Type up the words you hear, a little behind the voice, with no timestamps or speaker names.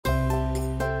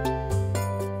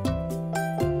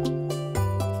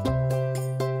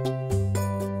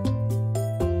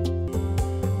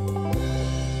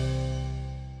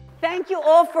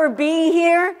all for being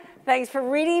here. Thanks for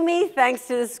reading me. Thanks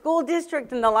to the school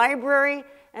district and the library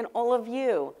and all of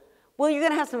you. Well, you're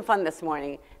going to have some fun this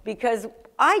morning because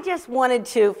I just wanted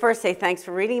to first say thanks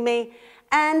for reading me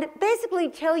and basically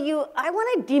tell you I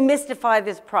want to demystify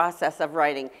this process of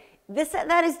writing.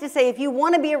 That is to say, if you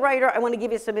want to be a writer, I want to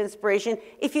give you some inspiration.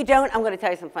 If you don't, I'm going to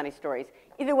tell you some funny stories.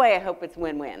 Either way, I hope it's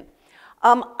win-win.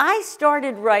 I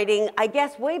started writing, I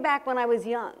guess, way back when I was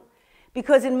young.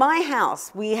 Because in my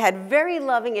house, we had very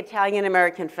loving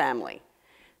Italian-American family.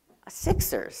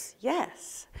 Sixers,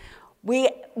 yes.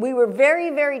 We were very,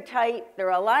 very tight. There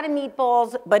were a lot of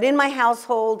meatballs, but in my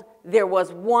household, there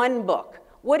was one book.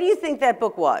 What do you think that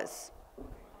book was?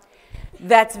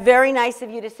 That's very nice of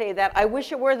you to say that. I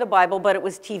wish it were the Bible, but it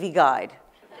was TV Guide.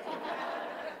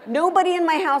 Nobody in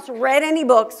my house read any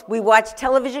books. We watched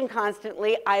television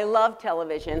constantly. I love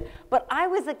television. But I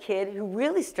was a kid who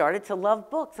really started to love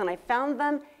books, and I found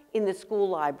them in the school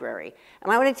library.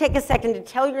 And I want to take a second to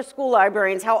tell your school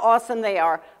librarians how awesome they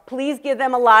are. Please give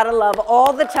them a lot of love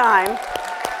all the time.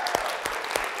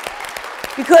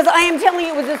 Because I am telling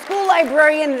you, it was a school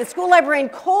librarian, and the school librarian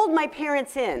called my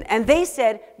parents in, and they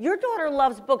said, your daughter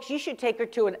loves books, you should take her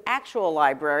to an actual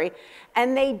library.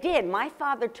 And they did. My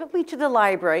father took me to the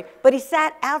library, but he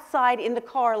sat outside in the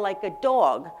car like a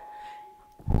dog.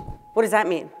 What does that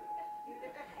mean?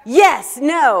 Yes,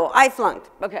 no, I flunked.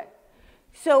 Okay.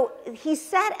 So he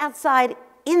sat outside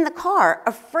in the car,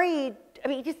 afraid, I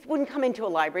mean, he just wouldn't come into a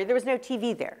library. There was no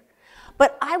TV there.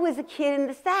 But I was a kid in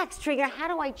the stacks, trying how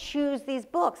do I choose these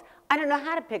books? I don't know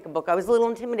how to pick a book. I was a little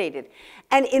intimidated.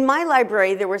 And in my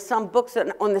library, there were some books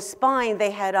that on the spine,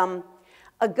 they had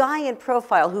a guy in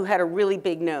profile who had a really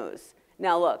big nose.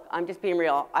 Now look, I'm just being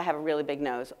real. I have a really big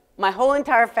nose. My whole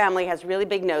entire family has really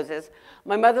big noses.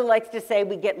 My mother likes to say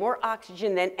we get more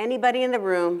oxygen than anybody in the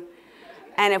room.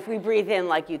 And if we breathe in,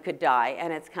 like you could die.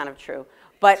 And it's kind of true.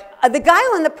 But the guy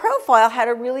on the profile had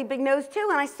a really big nose too,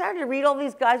 and I started to read all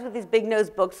these guys with these big nose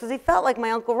books because he felt like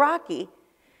my Uncle Rocky.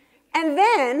 And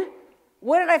then,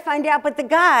 what did I find out? But the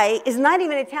guy is not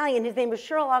even Italian. His name was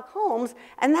Sherlock Holmes,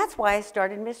 and that's why I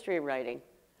started mystery writing.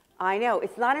 I know,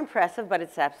 it's not impressive, but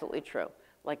it's absolutely true,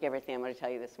 like everything I'm going to tell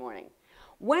you this morning.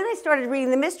 When I started reading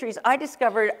the mysteries, I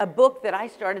discovered a book that I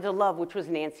started to love, which was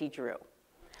Nancy Drew.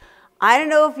 I don't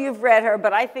know if you've read her,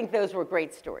 but I think those were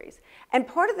great stories. And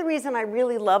part of the reason I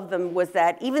really loved them was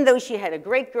that even though she had a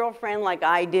great girlfriend like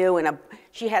I do, and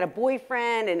she had a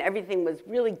boyfriend, and everything was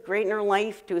really great in her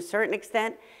life to a certain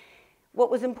extent, what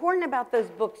was important about those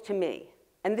books to me,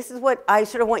 and this is what I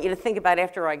sort of want you to think about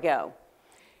after I go,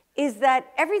 is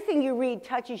that everything you read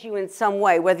touches you in some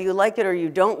way, whether you like it or you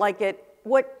don't like it.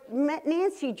 What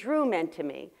Nancy Drew meant to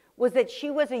me was that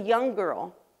she was a young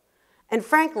girl, and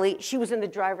frankly, she was in the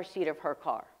driver's seat of her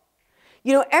car.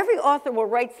 You know, every author will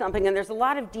write something, and there's a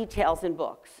lot of details in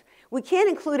books. We can't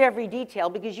include every detail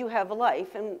because you have a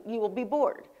life, and you will be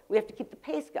bored. We have to keep the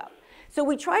pace up. So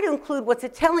we try to include what's a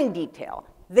telling detail.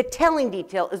 The telling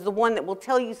detail is the one that will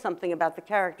tell you something about the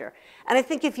character. And I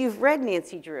think if you've read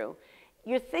Nancy Drew,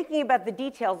 you're thinking about the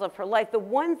details of her life. The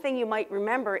one thing you might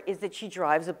remember is that she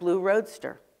drives a blue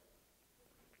roadster.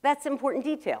 That's an important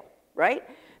detail, right?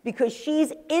 Because she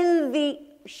is not in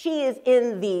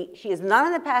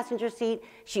the passenger seat,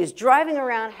 she is driving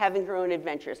around having her own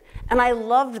adventures. And I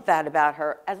loved that about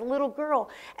her as a little girl.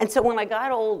 And so when I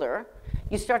got older,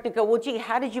 you start to go, well, gee,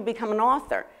 how did you become an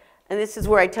author? And this is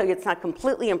where I tell you it's not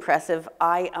completely impressive.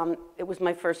 It was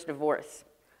my first divorce.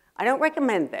 I don't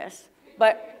recommend this,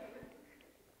 but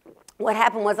what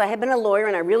happened was I had been a lawyer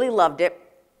and I really loved it,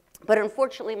 but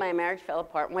unfortunately my marriage fell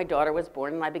apart when my daughter was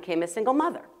born and I became a single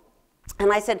mother.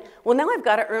 And I said, well, now I've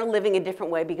got to earn a living a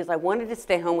different way because I wanted to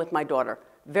stay home with my daughter.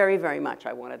 Very, very much.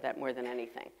 I wanted that more than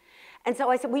anything. And so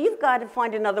I said, well, you've got to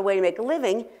find another way to make a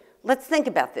living. Let's think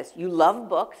about this. You love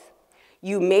books.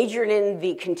 You majored in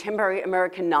the contemporary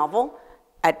American novel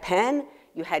at Penn.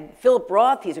 You had Philip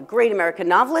Roth. He's a great American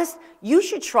novelist. You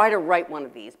should try to write one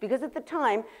of these. Because at the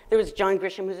time, there was John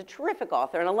Grisham, who's a terrific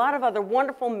author, and a lot of other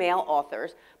wonderful male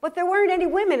authors, but there weren't any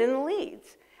women in the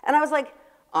leads. And I was like,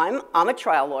 I'm a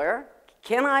trial lawyer.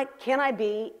 Can I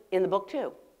be in the book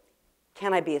too?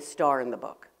 Can I be a star in the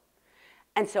book?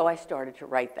 And so I started to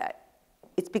write that.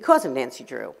 It's because of Nancy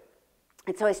Drew.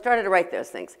 And so I started to write those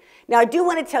things. Now I do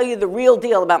want to tell you the real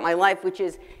deal about my life, which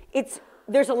is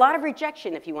there's a lot of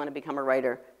rejection if you want to become a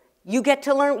writer. You get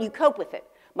to learn, you cope with it.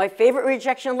 My favorite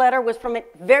rejection letter was from a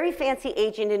very fancy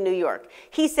agent in New York.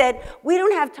 He said, we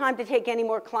don't have time to take any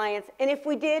more clients, and if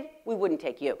we did, we wouldn't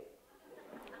take you.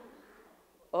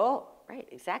 Oh, right.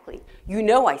 right, exactly. You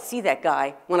know I see that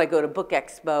guy when I go to Book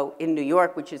Expo in New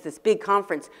York, which is this big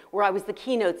conference where I was the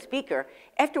keynote speaker.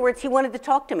 Afterwards, he wanted to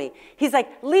talk to me. He's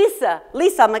like, Lisa,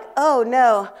 Lisa. I'm like, oh,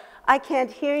 no, I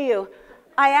can't hear you.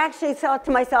 I actually thought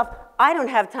to myself, I don't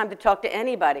have time to talk to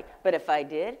anybody. But if I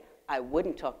did, I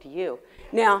wouldn't talk to you.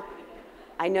 Now,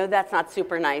 I know that's not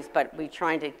super nice, but we're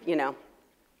trying to, you know.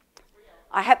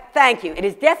 Thank you. It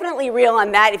is definitely real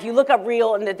on that. If you look up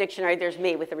real in the dictionary, there's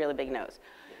me with a really big nose.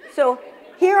 So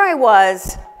here I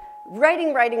was,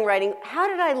 writing. How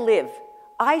did I live?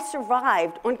 I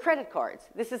survived on credit cards.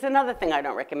 This is another thing I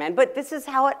don't recommend, but this is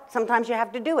how sometimes you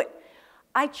have to do it.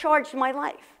 I charged my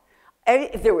life.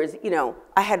 If there was, you know,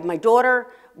 I had my daughter.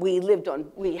 We lived on,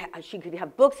 she could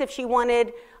have books if she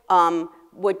wanted.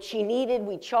 What she needed,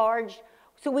 we charged.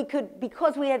 So we could,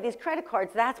 because we had these credit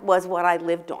cards, that was what I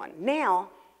lived on.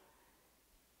 Now,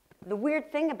 the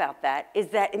weird thing about that is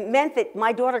that it meant that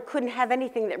my daughter couldn't have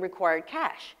anything that required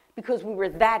cash because we were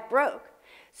that broke.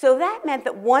 So that meant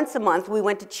that once a month we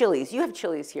went to Chili's. You have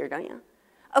Chili's here, don't you?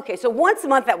 Okay, so once a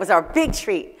month that was our big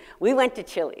treat. We went to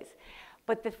Chili's.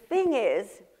 But the thing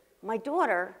is, my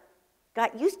daughter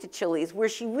got used to Chili's. Where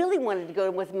she really wanted to go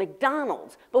was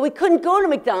McDonald's. But we couldn't go to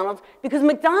McDonald's because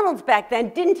McDonald's back then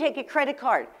didn't take a credit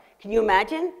card. Can you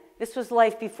imagine? This was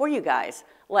life before you guys.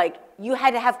 Like, you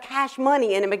had to have cash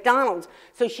money in a McDonald's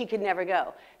so she could never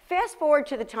go. Fast forward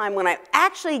to the time when I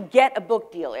actually get a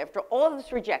book deal after all of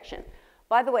this rejection.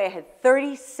 By the way, I had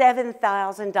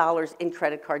 $37,000 in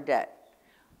credit card debt,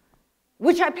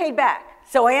 which I paid back.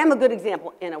 So I am a good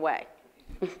example in a way.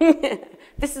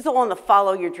 This is all in the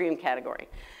follow your dream category.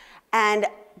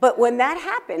 But when that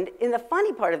happened, in the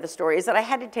funny part of the story is that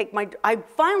I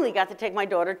finally got to take my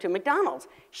daughter to McDonald's.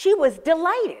 She was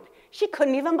delighted. She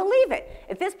couldn't even believe it.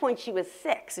 At this point, she was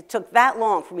 6. It took that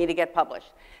long for me to get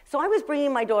published. So I was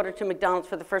bringing my daughter to McDonald's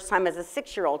for the first time as a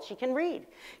 6-year-old. She can read.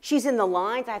 She's in the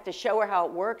lines. I have to show her how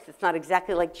it works. It's not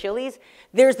exactly like Chili's.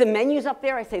 There's the menus up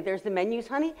there. I say, there's the menus,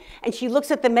 honey. And she looks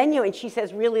at the menu and she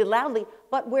says really loudly,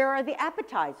 but where are the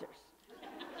appetizers?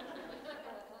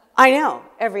 I know.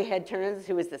 Every head turns,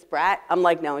 who is this brat? I'm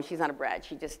like, no, and she's not a brat.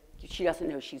 She doesn't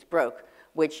know she's broke,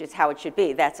 which is how it should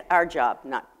be. That's our job,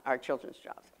 not our children's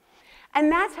jobs. And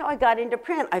that's how I got into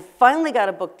print. I finally got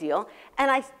a book deal,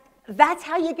 and that's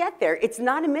how you get there. It's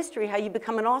not a mystery how you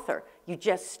become an author. You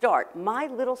just start. My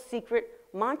little secret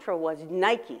mantra was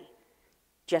Nike,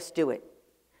 just do it.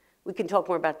 We can talk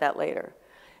more about that later.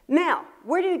 Now,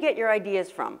 where do you get your ideas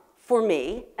from? For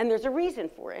me, and there's a reason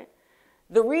for it.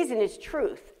 The reason is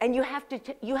truth, and you have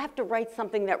to write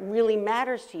something that really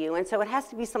matters to you, and so it has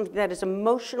to be something that is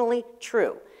emotionally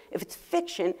true. If it's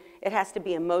fiction, it has to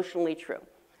be emotionally true.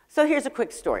 So here's a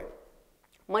quick story.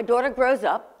 My daughter grows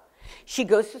up. She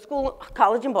goes to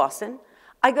college in Boston.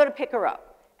 I go to pick her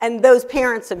up. And those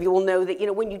parents of you will know that, you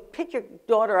know, when you pick your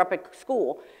daughter up at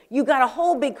school, you got a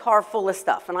whole big car full of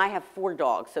stuff. And I have 4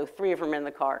 dogs, so 3 of them are in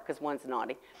the car because one's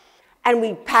naughty. And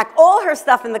we pack all her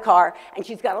stuff in the car, and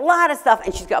she's got a lot of stuff,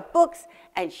 and she's got books,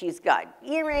 and she's got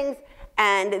earrings.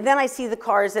 And then I see the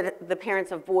cars that the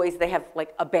parents of boys, they have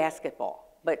like a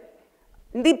basketball. But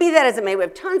be that as it may, we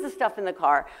have tons of stuff in the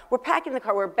car. We're packing the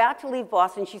car. We're about to leave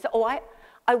Boston. She said, oh,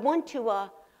 I want you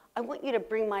to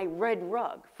bring my red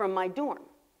rug from my dorm.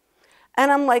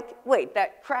 And I'm like, wait,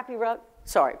 that crappy rug?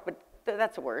 Sorry, but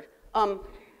that's a word. I'm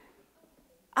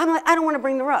like, I don't want to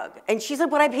bring the rug. And she said,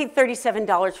 well, I paid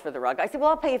 $37 for the rug. I said,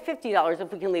 well, I'll pay you $50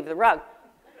 if we can leave the rug.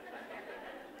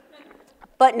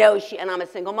 But no, and I'm a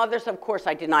single mother, so of course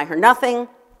I deny her nothing.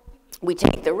 We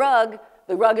take the rug.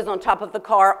 The rug is on top of the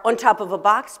car, on top of a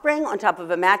box spring, on top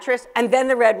of a mattress, and then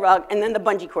the red rug, and then the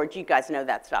bungee cord. You guys know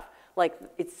that stuff. Like,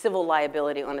 it's civil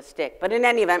liability on a stick. But in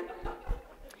any event,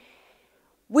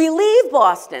 we leave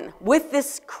Boston with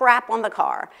this crap on the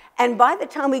car, and by the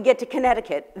time we get to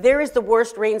Connecticut, there is the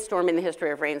worst rainstorm in the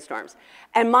history of rainstorms.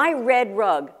 And my red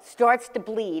rug starts to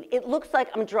bleed. It looks like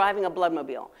I'm driving a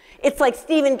bloodmobile. It's like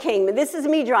Stephen King. This is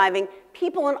me driving.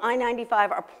 People on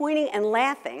I-95 are pointing and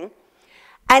laughing.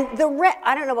 And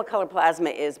I don't know what color plasma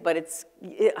is, but it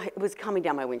was coming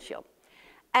down my windshield.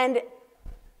 And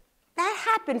that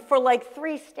happened for like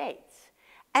 3 states.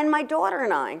 And my daughter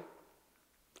and I,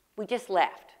 we just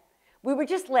laughed. We were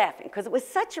just laughing because it was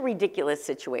such a ridiculous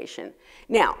situation.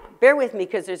 Now, bear with me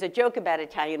because there's a joke about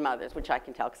Italian mothers, which I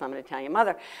can tell because I'm an Italian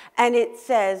mother. And it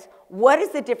says, what is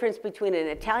the difference between an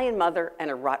Italian mother and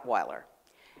a Rottweiler?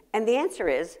 And the answer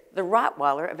is, the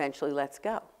Rottweiler eventually lets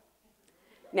go.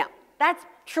 Now, that's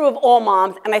true of all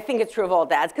moms, and I think it's true of all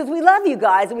dads, because we love you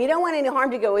guys, and we don't want any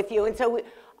harm to go with you. And so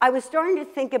I was starting to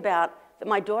think about that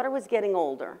my daughter was getting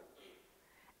older,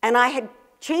 and I had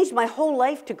changed my whole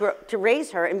life to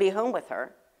raise her and be home with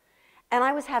her. And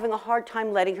I was having a hard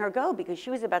time letting her go because she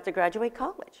was about to graduate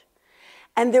college.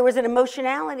 And there was an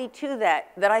emotionality to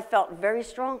that I felt very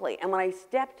strongly. And when I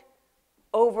stepped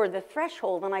over the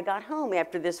threshold and I got home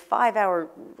after this 5-hour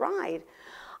ride,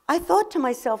 I thought to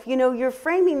myself, you know, you're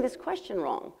framing this question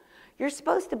wrong. You're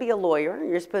supposed to be a lawyer,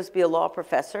 you're supposed to be a law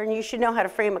professor, and you should know how to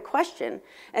frame a question.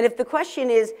 And if the question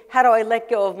is, how do I let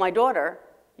go of my daughter,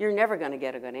 you're never going to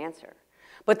get a good answer.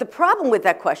 But the problem with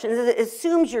that question is it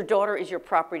assumes your daughter is your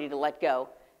property to let go,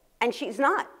 and she's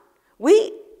not.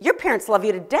 Your parents love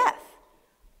you to death,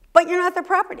 but you're not their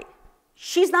property.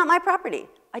 She's not my property.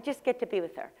 I just get to be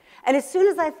with her. And as soon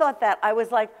as I thought that, I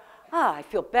was like, I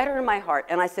feel better in my heart.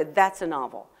 And I said, that's a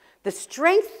novel. The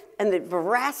strength and the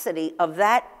veracity of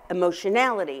that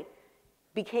emotionality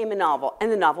became a novel,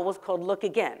 and the novel was called Look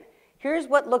Again. Here's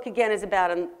what Look Again is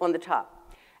about on the top.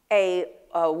 A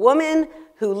woman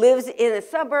who lives in the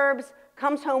suburbs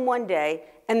comes home one day,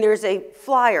 and there's a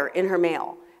flyer in her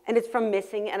mail, and it's from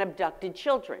missing and abducted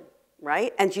children,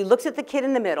 right? And she looks at the kid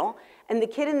in the middle, and the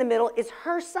kid in the middle is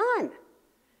her son,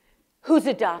 who's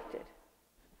adopted.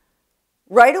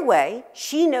 Right away,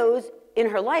 she knows in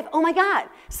her life, oh my God,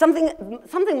 something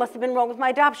must have been wrong with my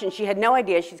adoption. She had no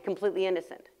idea. She's completely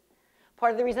innocent.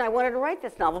 Part of the reason I wanted to write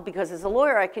this novel, because as a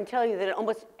lawyer, I can tell you that in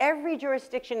almost every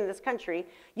jurisdiction in this country,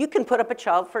 you can put up a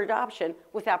child for adoption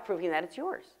without proving that it's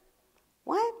yours.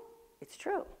 What? It's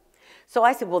true. So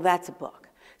I said, well, that's a book.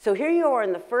 So here you are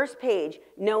on the first page,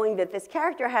 knowing that this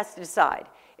character has to decide,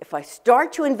 if I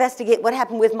start to investigate what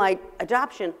happened with my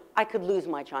adoption, I could lose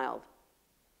my child,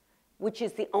 which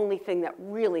is the only thing that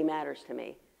really matters to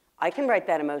me. I can write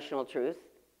that emotional truth.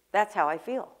 That's how I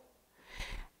feel.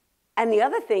 And the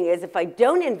other thing is, if I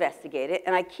don't investigate it,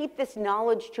 and I keep this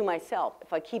knowledge to myself,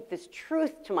 if I keep this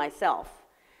truth to myself,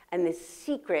 and this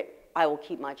secret, I will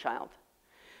keep my child.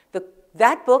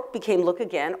 That book became Look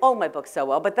Again, all my books so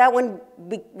well, but that one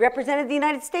represented the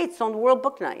United States on World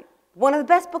Book Night. One of the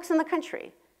best books in the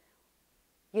country.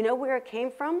 You know where it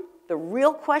came from? The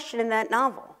real question in that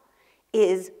novel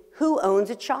is, who owns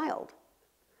a child?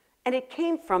 And it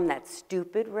came from that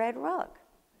stupid red rug.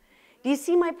 Do you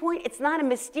see my point? It's not a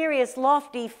mysterious,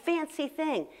 lofty, fancy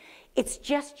thing. It's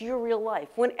just your real life.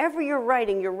 Whenever you're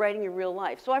writing your real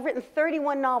life. So I've written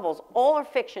 31 novels, all are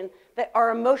fiction, that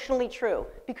are emotionally true,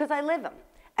 because I live them,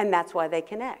 and that's why they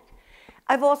connect.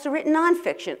 I've also written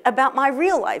nonfiction about my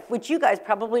real life, which you guys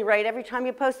probably write every time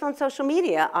you post on social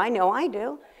media. I know I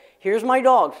do. Here's my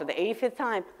dog for the 85th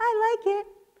time. I like it.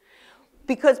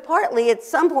 Because partly, at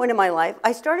some point in my life,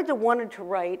 I started to want to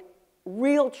write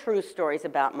real true stories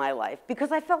about my life,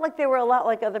 because I felt like they were a lot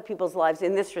like other people's lives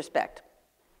in this respect.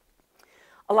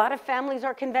 A lot of families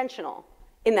are conventional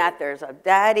in that there's a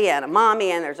daddy and a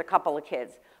mommy and there's a couple of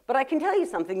kids. But I can tell you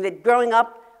something, that growing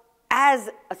up as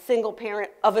a single parent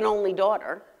of an only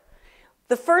daughter,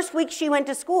 the first week she went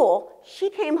to school, she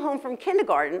came home from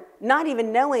kindergarten not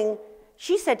even knowing.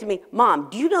 She said to me, Mom,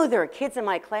 do you know there are kids in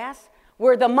my class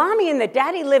where the mommy and the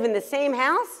daddy live in the same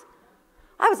house?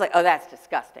 I was like, oh, that's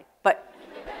disgusting. But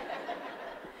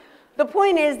the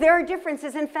point is, there are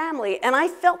differences in family, and I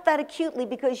felt that acutely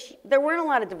because there weren't a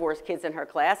lot of divorced kids in her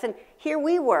class, and here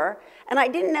we were, and I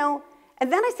didn't know.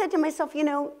 And then I said to myself, you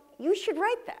know, you should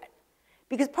write that.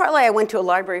 Because partly I went to a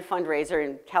library fundraiser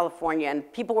in California,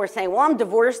 and people were saying, well, I'm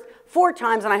divorced 4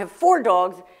 times, and I have 4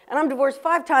 dogs, and I'm divorced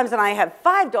 5 times, and I have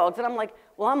 5 dogs. And I'm like,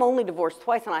 well, I'm only divorced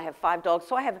twice, and I have 5 dogs,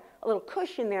 so I have a little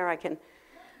cushion there I can.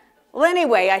 Well,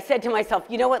 anyway, I said to myself,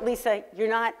 you know what, Lisa, you're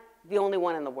not the only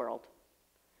one in the world.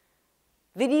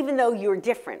 That even though you're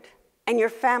different and your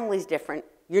family's different,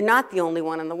 you're not the only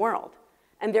one in the world.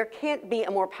 And there can't be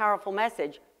a more powerful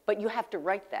message, but you have to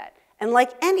write that. And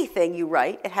like anything you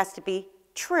write, it has to be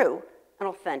true and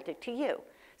authentic to you.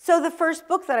 So the first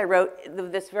book that I wrote,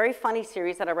 this very funny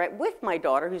series that I write with my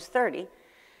daughter, who's 30,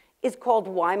 is called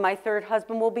Why My Third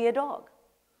Husband Will Be a Dog.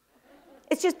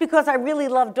 It's just because I really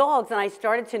love dogs, and I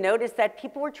started to notice that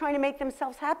people were trying to make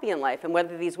themselves happy in life. And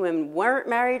whether these women weren't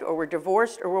married or were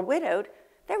divorced or were widowed,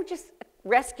 they were just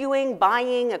rescuing,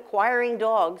 buying, acquiring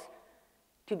dogs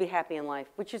to be happy in life,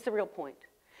 which is the real point.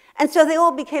 And so they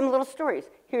all became little stories.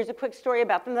 Here's a quick story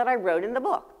about them that I wrote in the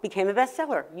book. Became a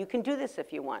bestseller. You can do this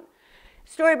if you want.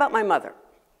 Story about my mother.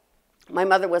 My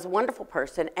mother was a wonderful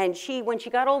person, and when she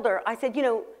got older, I said, you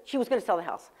know, she was going to sell the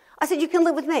house. I said, you can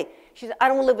live with me. She said, I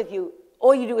don't want to live with you.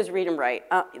 All you do is read and write.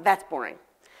 That's boring.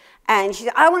 And she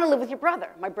said, I want to live with your brother.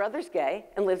 My brother's gay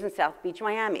and lives in South Beach,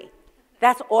 Miami.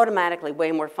 That's automatically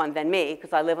way more fun than me,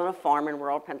 because I live on a farm in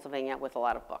rural Pennsylvania with a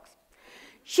lot of books.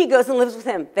 She goes and lives with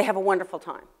him. They have a wonderful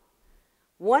time.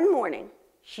 One morning,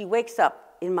 she wakes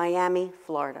up in Miami,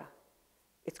 Florida.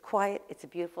 It's quiet. It's a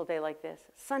beautiful day like this.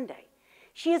 Sunday.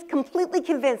 She is completely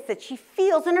convinced that she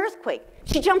feels an earthquake.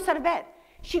 She jumps out of bed.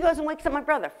 She goes and wakes up my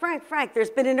brother. Frank,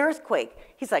 there's been an earthquake.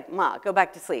 He's like, Ma, go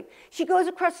back to sleep. She goes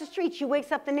across the street. She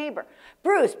wakes up the neighbor.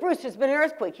 Bruce, there's been an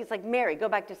earthquake. He's like, Mary, go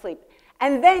back to sleep.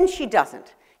 And then she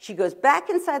doesn't. She goes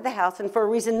back inside the house, and for a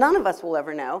reason none of us will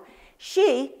ever know,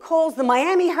 she calls the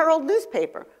Miami Herald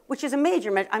newspaper, which is a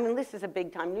major, I mean, this is a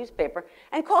big-time newspaper,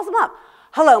 and calls them up.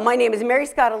 Hello, my name is Mary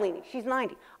Scottoline. She's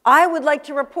 90. I would like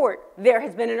to report there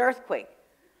has been an earthquake.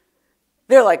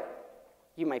 They're like,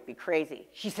 you might be crazy.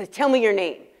 She says, tell me your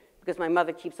name, because my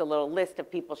mother keeps a little list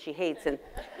of people she hates, and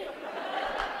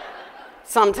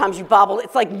sometimes you bobble.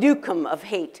 It's like Newcomb of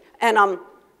hate. And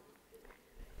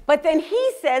but then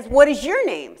he says, what is your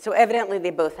name? So evidently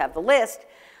they both have the list,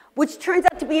 which turns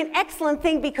out to be an excellent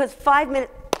thing because 5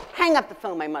 minutes, hang up the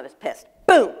phone, my mother's pissed.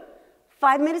 Boom.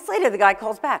 5 minutes later, the guy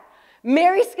calls back.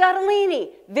 Mary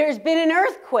Scottoline, there's been an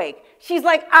earthquake. She's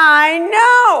like, I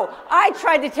know. I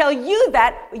tried to tell you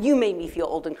that, but you made me feel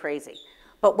old and crazy.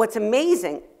 But what's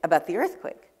amazing about the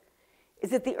earthquake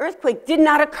is that the earthquake did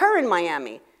not occur in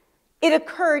Miami. It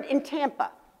occurred in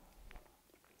Tampa.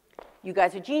 You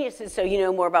guys are geniuses, so you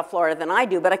know more about Florida than I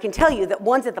do, but I can tell you that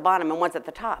one's at the bottom and one's at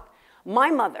the top. My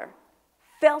mother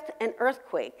felt an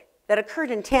earthquake that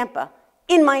occurred in Tampa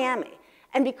in Miami.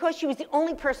 And because she was the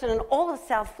only person in all of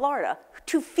South Florida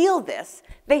to feel this,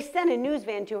 they sent a news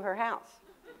van to her house.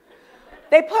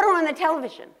 They put her on the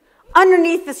television.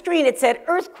 Underneath the screen, it said,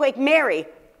 Earthquake Mary.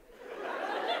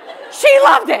 She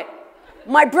loved it.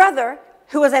 My brother,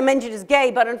 who, as I mentioned, is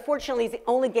gay, but unfortunately is the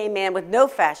only gay man with no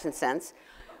fashion sense,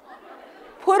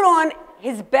 put on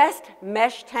his best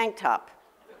mesh tank top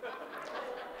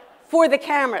for the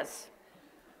cameras.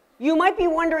 You might be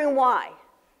wondering why.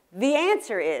 The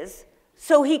answer is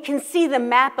so he can see the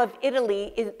map of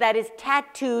Italy that is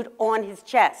tattooed on his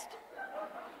chest.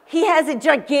 He has a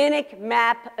gigantic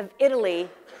map of Italy.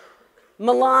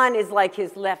 Milan is like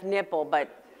his left nipple,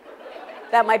 but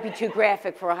that might be too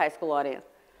graphic for a high school audience.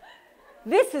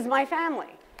 This is my family.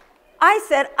 I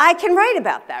said, I can write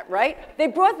about that, right? They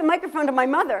brought the microphone to my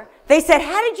mother. They said,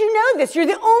 how did you know this? You're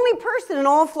the only person in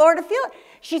all of Florida to feel it.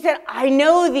 She said, I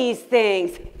know these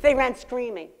things. They ran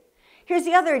screaming. Here's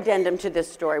the other addendum to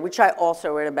this story, which I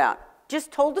also wrote about.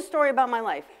 Just told the story about my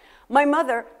life. My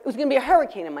mother, it was going to be a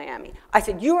hurricane in Miami. I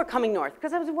said, you are coming north,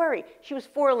 because I was worried. She was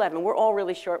 4'11". We're all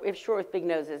really short. We have short with big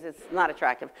noses. It's not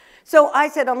attractive. So I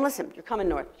said, listen, you're coming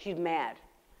north. She's mad.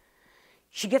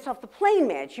 She gets off the plane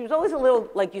mad. She was always a little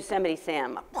like Yosemite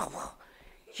Sam.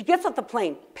 She gets off the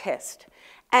plane pissed.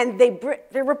 And they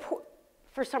report,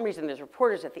 for some reason there's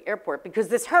reporters at the airport because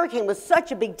this hurricane was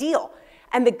such a big deal.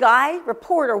 And the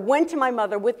reporter went to my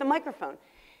mother with the microphone.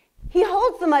 He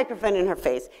holds the microphone in her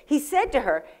face. He said to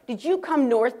her, did you come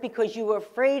north because you were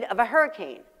afraid of a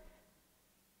hurricane?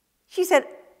 She said,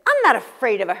 I'm not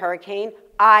afraid of a hurricane.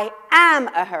 I am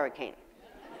a hurricane.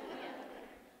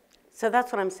 So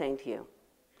that's what I'm saying to you.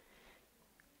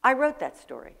 I wrote that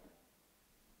story.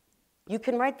 You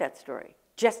can write that story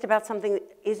just about something.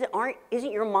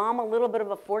 Isn't your mom a little bit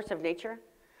of a force of nature?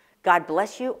 God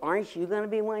bless you. Aren't you going to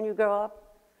be when you grow up?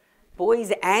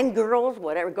 Boys and girls,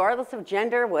 whatever, regardless of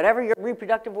gender, whatever your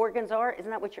reproductive organs are,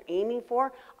 isn't that what you're aiming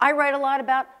for? I write a lot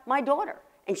about my daughter,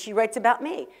 and she writes about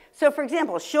me. So, for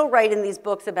example, she'll write in these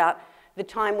books about the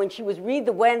time when she was read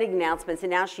the wedding announcements, and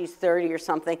now she's 30 or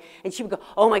something, and she would go,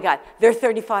 oh my God, they're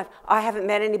 35, I haven't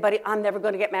met anybody, I'm never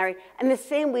going to get married. And the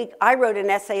same week, I wrote an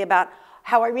essay about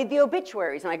how I read the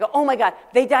obituaries, and I go, oh my God,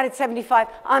 they died at 75,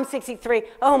 I'm 63,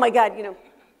 oh my God, you know.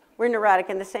 We're neurotic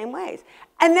in the same ways.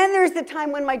 And then there's the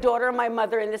time when my daughter and my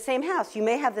mother are in the same house. You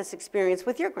may have this experience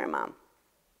with your grandmom.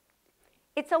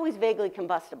 It's always vaguely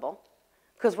combustible,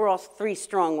 because we're all three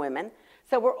strong women.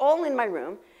 So we're all in my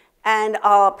room, and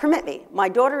permit me, my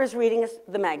daughter is reading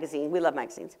the magazine. We love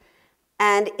magazines.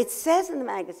 And it says in the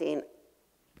magazine,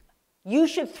 you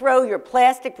should throw your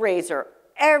plastic razor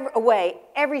away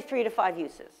every 3 to 5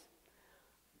 uses.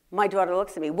 My daughter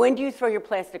looks at me, when do you throw your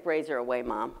plastic razor away,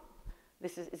 Mom?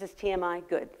 Is this TMI?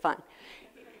 Good, fine.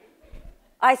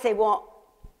 I say, well,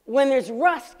 when there's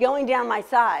rust going down my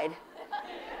side.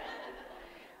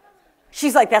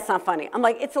 She's like, that's not funny. I'm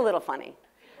like, it's a little funny.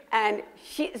 And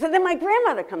so then my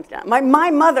grandmother comes down. My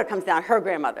mother comes down, her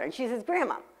grandmother, and she says,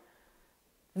 Grandma,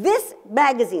 this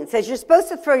magazine says you're supposed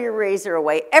to throw your razor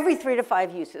away every 3 to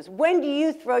 5 uses. When do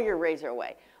you throw your razor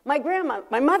away? My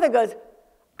mother goes,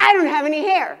 I don't have any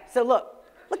hair. So look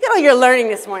at all you're learning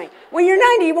this morning. When you're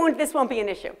 90, this won't be an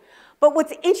issue. But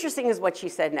what's interesting is what she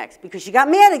said next, because she got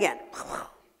mad again.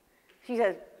 She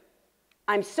says,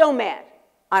 I'm so mad.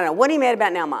 I don't know, what are you mad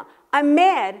about now, Mom? I'm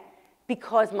mad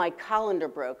because my colander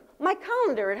broke. My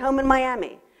colander at home in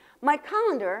Miami. My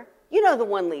colander You know the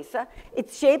one, Lisa.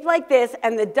 It's shaped like this,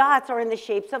 and the dots are in the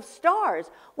shapes of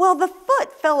stars. Well, the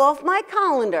foot fell off my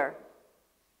colander.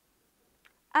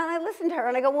 And I listened to her,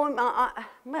 and I go, well,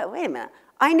 wait a minute.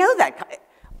 I know that.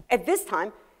 At this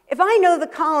time, if I know the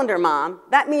colander, Mom,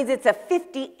 that means it's a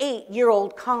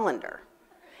 58-year-old colander.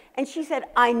 And she said,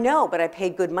 I know, but I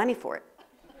paid good money for it.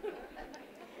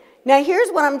 Now, here's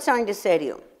what I'm trying to say to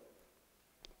you.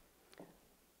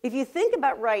 If you think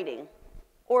about writing,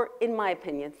 or in my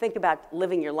opinion, think about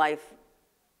living your life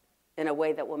in a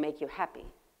way that will make you happy,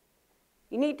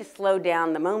 you need to slow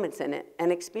down the moments in it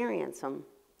and experience them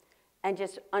and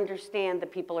just understand the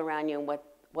people around you and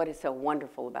what is so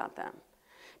wonderful about them.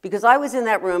 Because I was in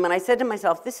that room and I said to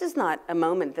myself, this is not a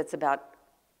moment that's about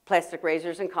plastic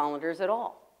razors and colanders at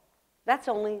all. That's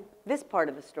only this part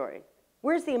of the story.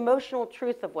 Where's the emotional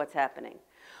truth of what's happening?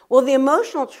 Well, the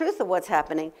emotional truth of what's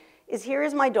happening is here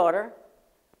is my daughter,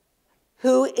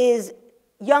 who is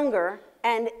younger,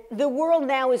 and the world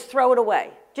now is throw it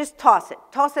away. Just toss it.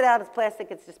 Toss it out. It's plastic.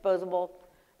 It's disposable.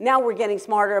 Now we're getting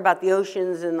smarter about the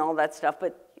oceans and all that stuff,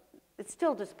 but it's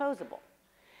still disposable.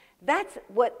 That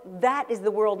is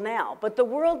the world now. But the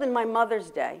world in my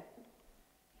mother's day,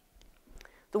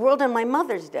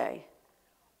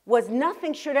 was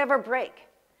nothing should ever break.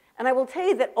 And I will tell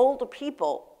you that older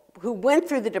people who went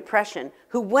through the Depression,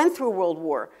 who went through World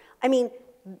War, I mean,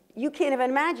 you can't even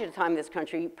imagine a time in this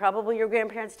country. Probably your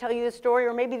grandparents tell you the story,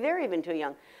 or maybe they're even too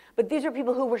young. But these are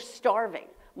people who were starving.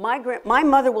 My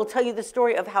mother will tell you the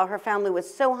story of how her family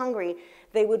was so hungry,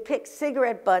 they would pick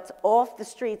cigarette butts off the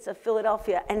streets of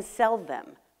Philadelphia and sell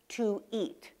them to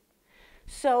eat.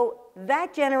 So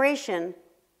that generation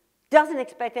doesn't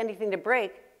expect anything to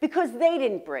break because they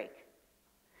didn't break.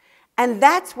 And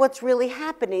that's what's really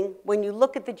happening when you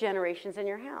look at the generations in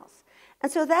your house.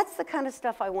 And so that's the kind of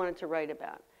stuff I wanted to write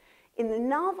about. In the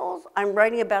novels, I'm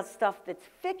writing about stuff that's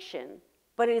fiction,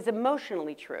 but it is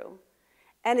emotionally true.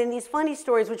 And in these funny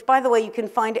stories, which, by the way, you can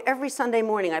find every Sunday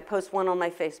morning, I post one on my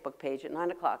Facebook page at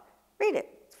 9 o'clock. Read it.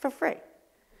 It's for free.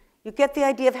 You get the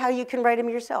idea of how you can write them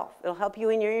yourself. It'll help you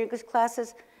in your English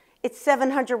classes. It's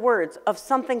 700 words of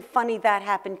something funny that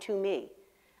happened to me.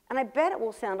 And I bet it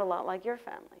will sound a lot like your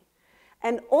family.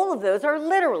 And all of those are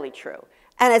literally true.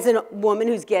 And as a woman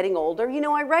who's getting older, you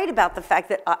know, I write about the fact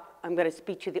that I'm going to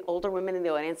speak to the older women in the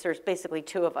audience. There's basically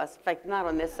two of us. In fact, not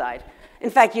on this side. In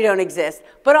fact, you don't exist.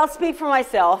 But I'll speak for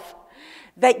myself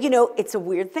that, you know, it's a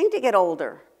weird thing to get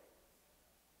older,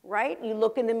 right? You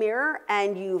look in the mirror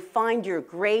and you find your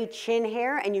gray chin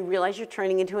hair and you realize you're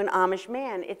turning into an Amish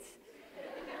man. It's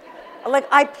like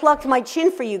I plucked my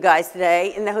chin for you guys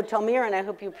today in the hotel mirror, and I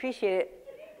hope you appreciate it.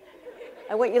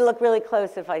 I want you to look really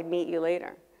close if I meet you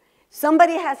later.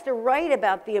 Somebody has to write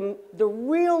about the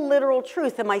real literal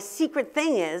truth, and my secret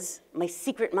thing is, my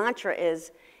secret mantra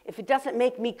is, if it doesn't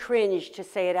make me cringe to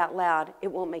say it out loud,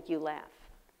 it won't make you laugh.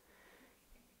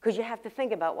 Because you have to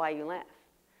think about why you laugh.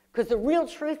 Because the real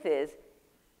truth is,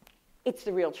 it's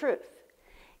the real truth.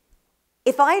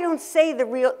 If I don't say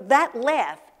that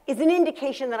laugh is an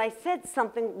indication that I said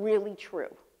something really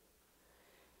true.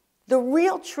 The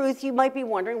real truth, you might be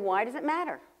wondering, why does it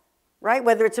matter? Right?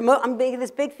 Whether it's, I'm making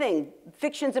this big thing.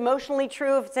 Fiction's emotionally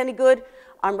true, if it's any good.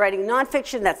 I'm writing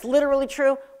nonfiction, that's literally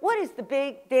true. What is the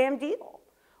big damn deal?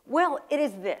 Well, it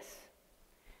is this.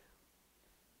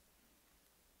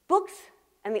 Books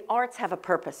and the arts have a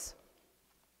purpose.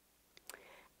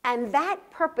 And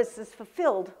that purpose is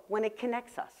fulfilled when it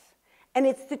connects us. And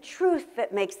it's the truth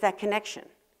that makes that connection.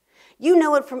 You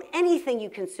know it from anything you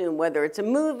consume, whether it's a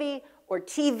movie or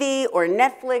TV or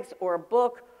Netflix or a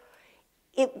book.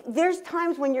 There's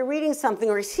times when you're reading something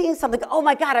or seeing something, oh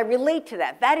my God, I relate to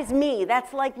that. That is me.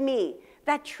 That's like me.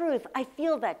 That truth, I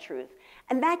feel that truth.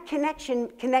 And that connection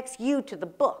connects you to the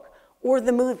book or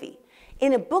the movie.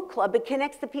 In a book club, it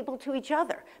connects the people to each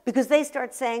other because they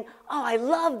start saying, oh, I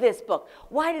love this book.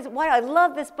 Why do I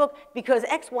love this book? Because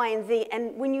X, Y, and Z.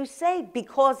 And when you say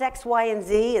because X, Y, and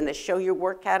Z in the show your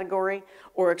work category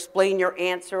or explain your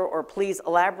answer or please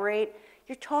elaborate,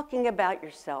 you're talking about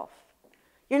yourself.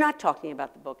 You're not talking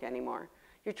about the book anymore.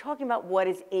 You're talking about what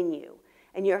is in you.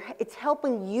 And it's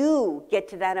helping you get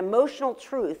to that emotional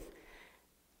truth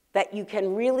that you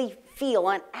can really feel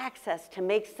and access to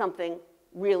make something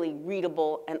really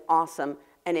readable and awesome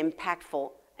and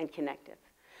impactful and connective.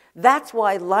 That's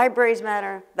why libraries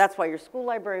matter. That's why your school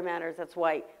library matters. That's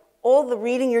why all the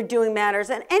reading you're doing matters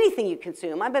and anything you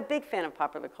consume. I'm a big fan of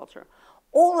popular culture.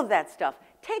 All of that stuff.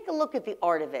 Take a look at the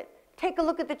art of it. Take a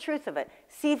look at the truth of it.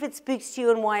 See if it speaks to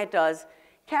you and why it does.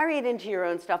 carry it into your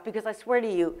own stuff, because I swear to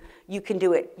you, you can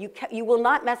do it. You will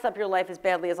not mess up your life as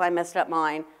badly as I messed up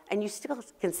mine, and you still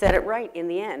can set it right in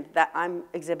the end. That I'm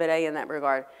Exhibit A in that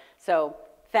regard. So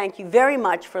thank you very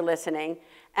much for listening,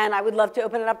 and I would love to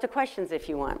open it up to questions if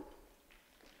you want.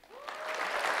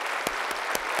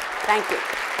 Thank you.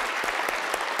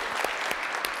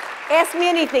 Ask me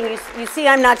anything. You see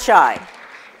I'm not shy.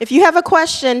 If you have a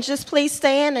question, just please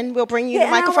stand and we'll bring you the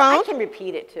microphone. I can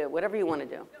repeat it too, whatever you want to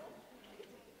do.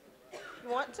 You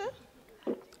want to?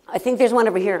 I think there's one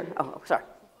over here. Oh, sorry.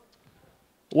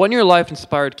 What in your life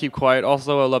inspired Keep Quiet?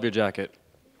 Also, I love your jacket.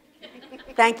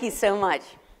 Thank you so much.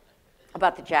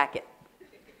 About the jacket.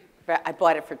 I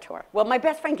bought it for tour. Well, my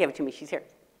best friend gave it to me. She's here.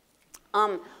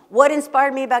 What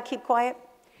inspired me about Keep Quiet?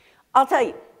 I'll tell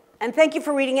you. And thank you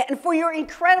for reading it. And for your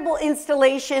incredible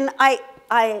installation.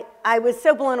 I was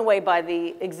so blown away by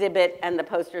the exhibit and the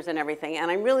posters and everything.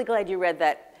 And I'm really glad you read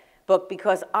that book,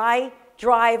 because I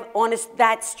drive on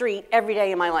that street every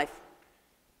day in my life.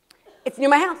 It's near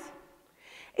my house.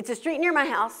 It's a street near my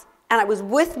house, and I was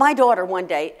with my daughter one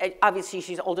day. Obviously,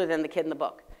 she's older than the kid in the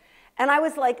book. And I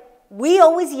was like, we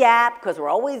always yap, because we're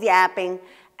always yapping.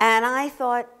 And I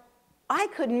thought, I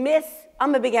could miss,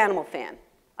 I'm a big animal fan.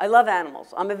 I love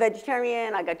animals. I'm a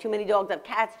vegetarian. I got too many dogs. I have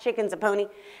cats, chickens, a pony.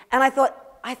 And I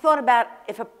thought about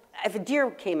if a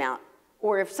deer came out,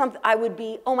 or if something, I would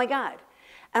be, oh my God.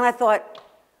 And I thought,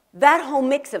 that whole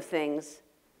mix of things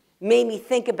made me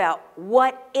think about,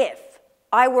 what if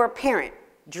I were a parent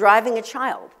driving a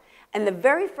child? And the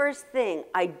very first thing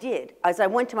I did is I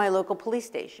went to my local police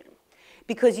station,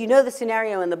 because you know the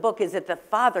scenario in the book is that the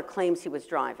father claims he was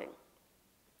driving.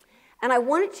 And I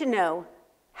wanted to know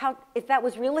if that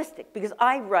was realistic, because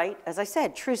I write, as I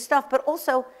said, true stuff, but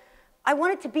also I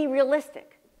wanted to be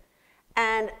realistic.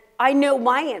 And I know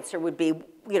my answer would be,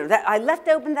 that I left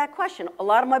open that question. A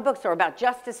lot of my books are about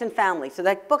justice and family. So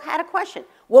that book had a question.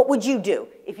 What would you do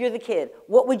if you're the kid?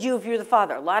 What would you if you're the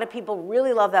father? A lot of people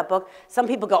really love that book. Some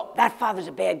people go, that father's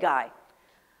a bad guy.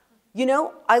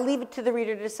 I leave it to the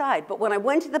reader to decide. But when I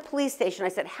went to the police station, I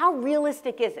said, how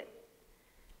realistic is it?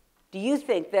 Do you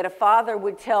think that a father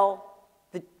would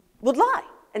lie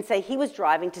and say he was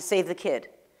driving to save the kid?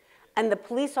 And the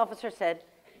police officer said,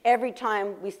 every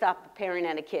time we stop a parent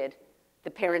and a kid, the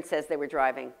parent says they were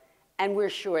driving, and we're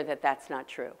sure that that's not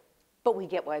true. But we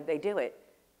get why they do it,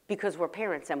 because we're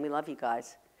parents and we love you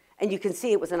guys. And you can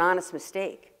see it was an honest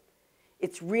mistake.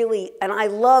 It's really, and I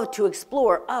love to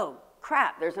explore, oh,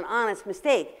 crap, there's an honest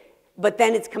mistake. But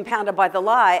then it's compounded by the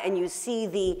lie, and you see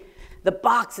the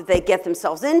box that they get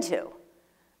themselves into.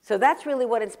 So that's really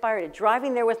what inspired it,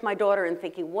 driving there with my daughter and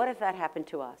thinking, what if that happened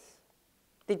to us?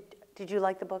 Did you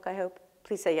like the book, I hope?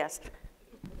 Please say yes.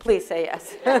 Please say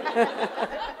yes.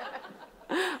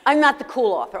 I'm not the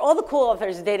cool author. All the cool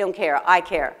authors, they don't care. I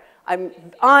care. I'm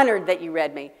honored that you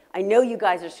read me. I know you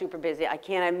guys are super busy. I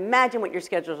can't imagine what your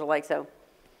schedules are like, so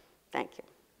thank you.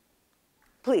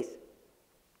 Please.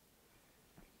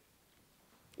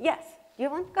 Yes. You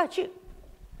have one? Go ahead, shoot.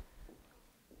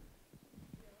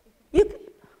 You can.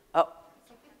 Oh.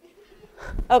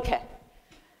 Okay.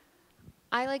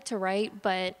 I like to write,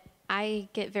 but I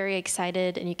get very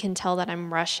excited, and you can tell that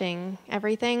I'm rushing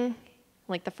everything.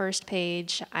 Like the first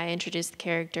page, I introduce the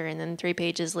character, and then 3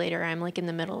 pages later, I'm like in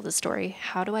the middle of the story.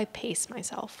 How do I pace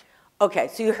myself? Okay,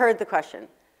 so you heard the question.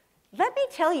 Let me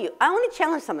tell you, I want to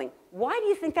challenge something. Why do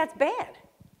you think that's bad?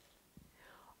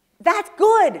 That's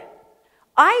good.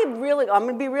 I'm going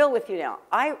to be real with you now.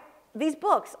 These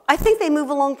books, I think they move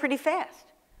along pretty fast.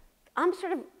 I'm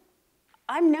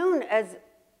known as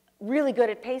really good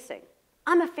at pacing.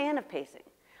 I'm a fan of pacing.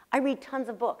 I read tons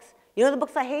of books. You know the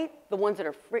books I hate? The ones that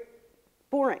are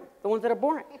boring. The ones that are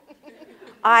boring.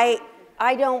 I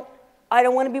don't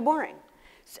want to be boring.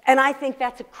 And I think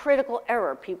that's a critical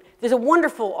error. There's a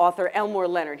wonderful author, Elmore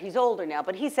Leonard. He's older now,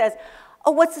 but he says,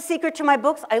 oh, what's the secret to my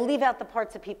books? I leave out the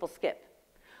parts that people skip.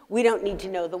 We don't need to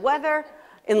know the weather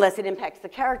unless it impacts the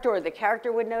character or the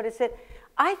character would notice it.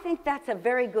 I think that's a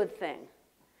very good thing.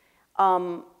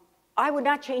 I would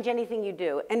not change anything you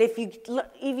do. And if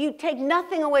you take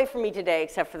nothing away from me today,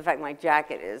 except for the fact my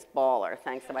jacket is baller,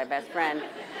 thanks to my best friend,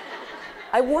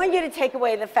 I want you to take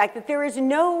away the fact that there is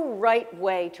no right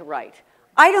way to write.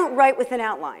 I don't write with an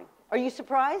outline. Are you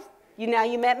surprised? Now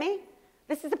you met me?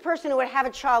 This is the person who would have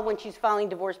a child when she's filing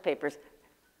divorce papers.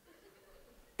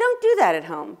 Don't do that at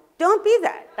home. Don't be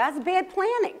that. That's bad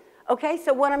planning. Okay,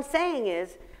 so what I'm saying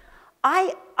is,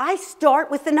 I start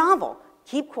with the novel.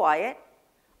 Keep quiet.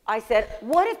 I said,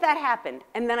 what if that happened?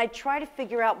 And then I try to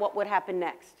figure out what would happen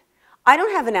next. I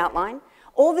don't have an outline.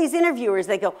 All these interviewers,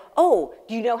 they go, oh,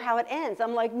 do you know how it ends?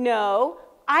 I'm like, no,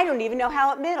 I don't even know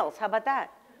how it middles. How about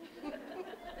that?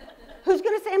 Who's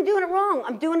going to say I'm doing it wrong?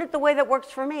 I'm doing it the way that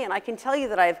works for me. And I can tell you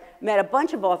that I've met a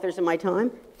bunch of authors in my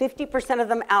time. 50% of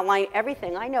them outline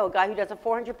everything. I know a guy who does a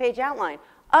 400-page outline.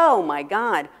 Oh, my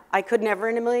God. I could never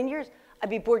in a million years. I'd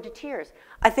be bored to tears.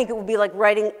 I think it would be like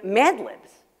writing Mad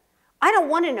Libs. I don't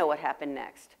want to know what happened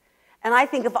next. And I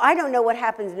think if I don't know what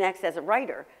happens next as a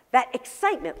writer, that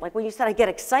excitement, like when you said I get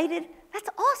excited, that's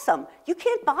awesome. You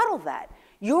can't bottle that.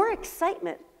 Your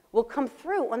excitement will come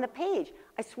through on the page.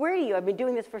 I swear to you, I've been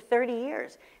doing this for 30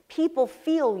 years. People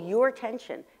feel your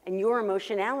tension and your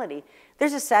emotionality.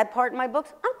 There's a sad part in my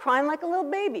books. I'm crying like a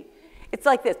little baby. It's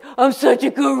like this, I'm such a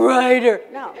good writer.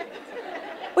 No.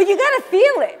 But you gotta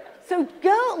feel it. So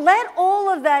go, let all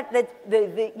of that,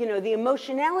 the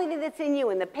emotionality that's in you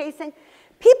and the pacing,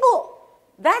 people,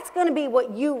 that's gonna be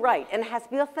what you write, and it has to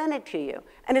be authentic to you.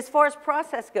 And as far as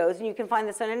process goes, and you can find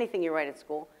this on anything you write at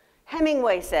school,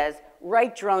 Hemingway says,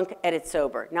 write drunk, edit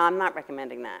sober. Now, I'm not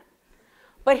recommending that.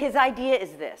 But his idea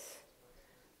is this.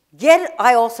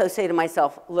 I also say to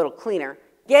myself, a little cleaner,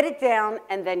 get it down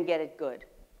and then get it good.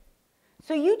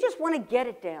 So you just want to get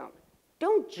it down.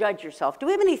 Don't judge yourself. Do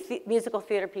we have any musical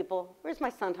theater people? Where's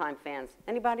my Sondheim fans?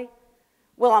 Anybody?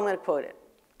 Well, I'm going to quote it.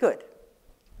 Good.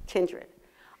 Kindred.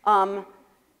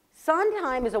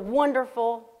 Sondheim is a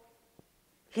wonderful,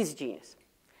 he's a genius.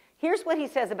 Here's what he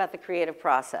says about the creative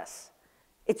process.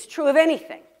 It's true of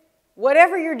anything.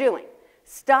 Whatever you're doing,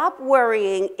 stop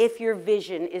worrying if your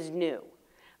vision is new.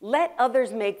 Let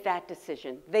others make that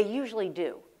decision. They usually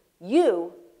do.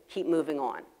 You keep moving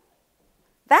on.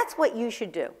 That's what you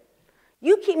should do.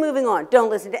 You keep moving on.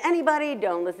 Don't listen to anybody.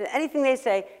 Don't listen to anything they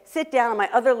say. Sit down. And my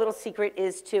other little secret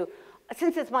is to,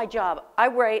 since it's my job, I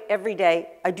write every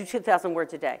day. I do 2,000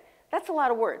 words a day. That's a lot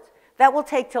of words. That will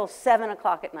take till 7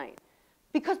 o'clock at night.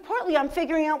 Because partly I'm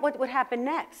figuring out what would happen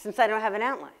next since I don't have an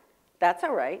outline. That's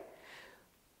all right.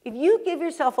 If you give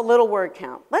yourself a little word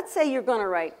count, let's say you're going to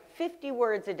write 50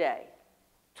 words a day,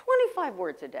 25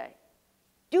 words a day.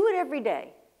 Do it every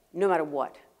day, no matter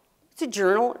what. It's a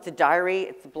journal, it's a diary,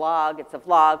 it's a blog, it's a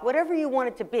vlog, whatever you want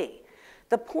it to be.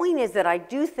 The point is that I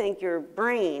do think your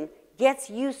brain gets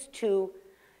used to,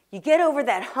 you get over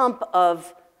that hump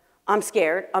of, I'm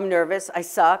scared, I'm nervous, I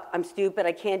suck, I'm stupid,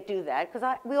 I can't do that,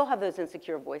 because we all have those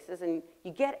insecure voices, and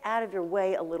you get out of your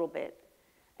way a little bit,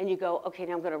 and you go, okay,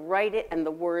 now I'm going to write it, and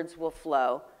the words will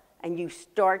flow, and you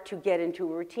start to get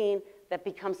into a routine that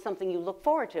becomes something you look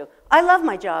forward to. I love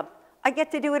my job. I get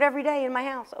to do it every day in my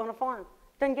house on a farm.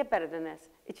 Doesn't get better than this.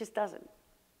 It just doesn't.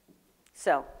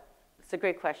 So, it's a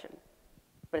great question,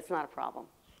 but it's not a problem.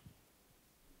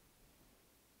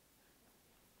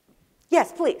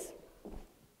 Yes, please.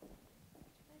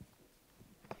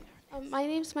 My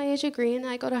name's Myaja Green.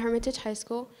 I go to Hermitage High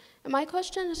School. And my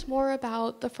question is more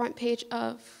about the front page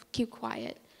of Keep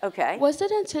Quiet. Okay. Was it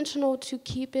intentional to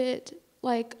keep it,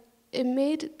 like, it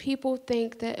made people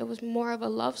think that it was more of a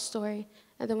love story,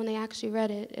 and then when they actually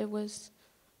read it, it was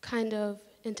kind of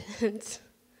intense.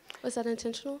 Was that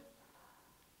intentional?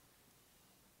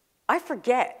 I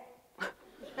forget.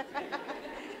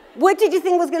 What did you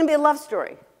think was going to be a love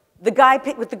story? The guy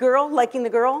with the girl, liking the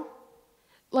girl?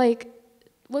 Like,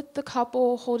 with the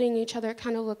couple holding each other, it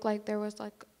kind of looked like there was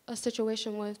like a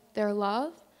situation with their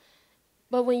love.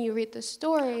 But when you read the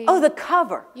story... Oh, the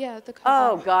cover. Yeah, the cover.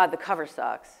 Oh, God, the cover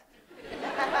sucks.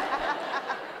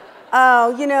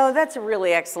 Oh, you know, that's a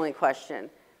really excellent question.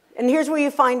 And here's where you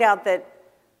find out that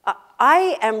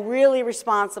I am really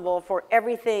responsible for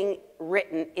everything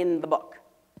written in the book.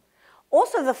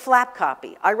 Also, the flap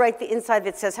copy. I write the inside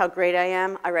that says how great I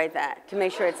am. I write that to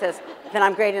make sure it says that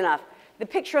I'm great enough. The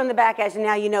picture on the back, as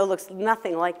now you know, looks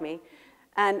nothing like me.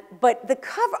 But the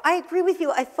cover, I agree with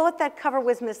you. I thought that cover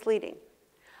was misleading.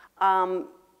 I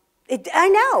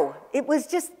know. It was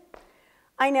just,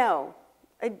 I know.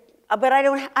 But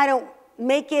I don't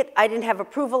make it. I didn't have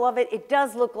approval of it. It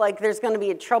does look like there's going to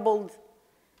be a troubled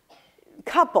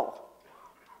couple.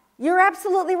 You're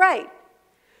absolutely right.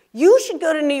 You should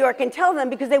go to New York and tell them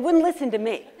because they wouldn't listen to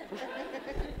me.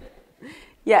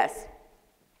 Yes.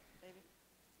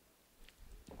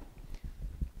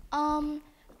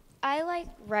 I like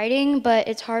writing, but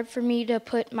it's hard for me to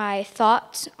put my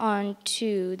thoughts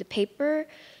onto the paper.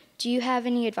 Do you have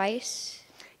any advice?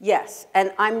 Yes,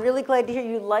 and I'm really glad to hear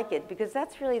you like it because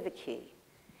that's really the key.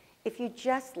 If you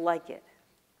just like it.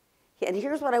 And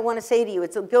here's what I want to say to you.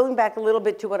 It's going back a little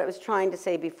bit to what I was trying to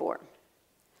say before.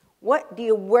 What, do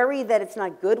you worry that it's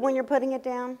not good when you're putting it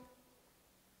down?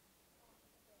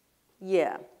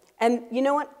 Yeah. And you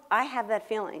know what? I have that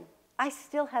feeling. I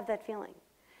still have that feeling.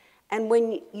 And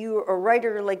when you're a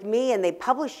writer like me and they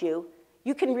publish you,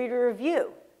 you can read a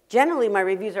review. Generally, my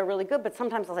reviews are really good, but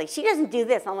sometimes I'll say, she doesn't do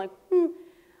this. I'm like, You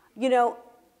know,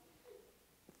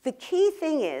 The key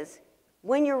thing is,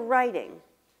 when you're writing,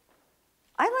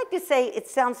 I like to say, it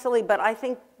sounds silly, but I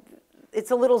think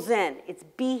it's a little Zen. It's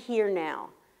be here now.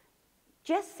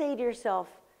 Just say to yourself,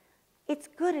 it's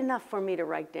good enough for me to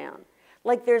write down.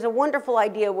 Like there's a wonderful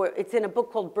idea where it's in a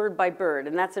book called Bird by Bird,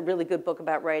 and that's a really good book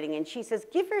about writing. And she says,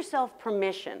 give yourself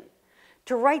permission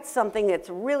to write something that's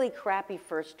a really crappy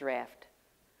first draft.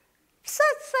 Just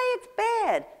say it's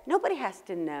bad. Nobody has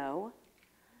to know.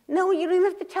 No, you don't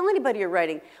even have to tell anybody you're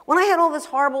writing. When I had all this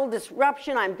horrible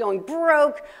disruption, I'm going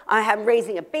broke, I'm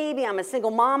raising a baby, I'm a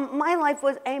single mom, my life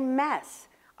was a mess.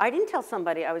 I didn't tell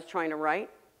somebody I was trying to write.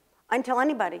 I didn't tell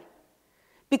anybody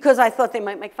because I thought they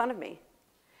might make fun of me.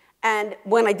 And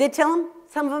when I did tell them,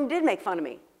 some of them did make fun of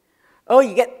me. Oh,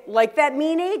 you get like that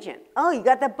mean agent. Oh, you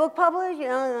got that book published? You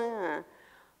know,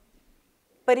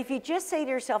 But if you just say to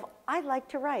yourself, I like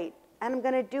to write, and I'm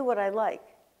going to do what I like.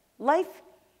 Life,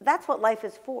 that's what life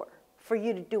is for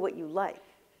you to do what you like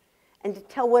and to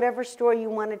tell whatever story you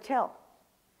want to tell.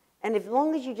 And as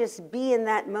long as you just be in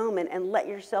that moment and let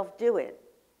yourself do it,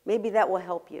 maybe that will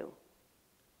help you.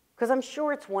 Because I'm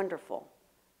sure it's wonderful.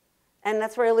 And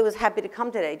that's why I really was happy to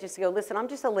come today, just to go, listen, I'm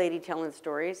just a lady telling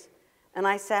stories, and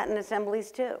I sat in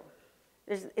assemblies too.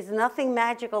 There's nothing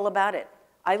magical about it.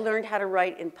 I learned how to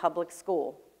write in public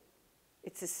school.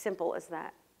 It's as simple as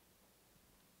that.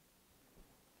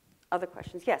 Other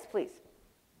questions? Yes, please.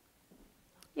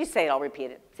 You say it, I'll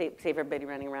repeat it. Save everybody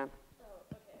running around. Oh,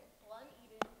 okay. Well, I'm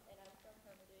Eden, and I'm from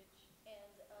Hermitage.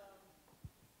 And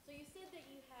so you said that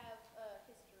you have a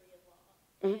history of law.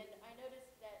 Mm-hmm. And I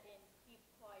noticed that in Keep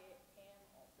Quiet, Pam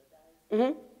also does.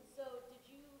 Mm-hmm. So did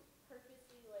you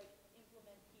purposely, like,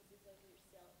 implement pieces of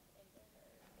yourself into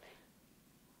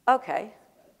her? Okay.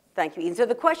 Thank you, Eden. So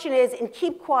the question is, in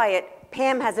Keep Quiet,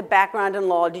 Pam has a background in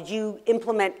law. Did you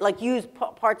implement, like use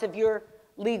parts of your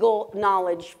legal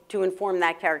knowledge to inform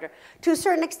that character? To a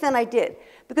certain extent, I did.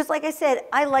 Because like I said,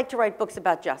 I like to write books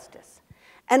about justice.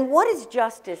 And what is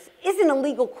justice isn't a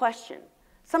legal question.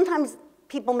 Sometimes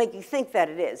people make you think that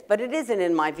it is, but it isn't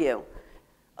in my view.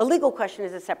 A legal question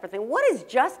is a separate thing. What is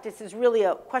justice is really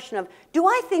a question of, do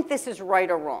I think this is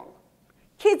right or wrong?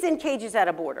 Kids in cages at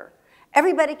a border.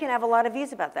 Everybody can have a lot of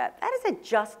views about that. That is a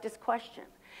justice question.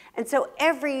 And so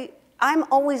I'm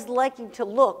always liking to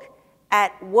look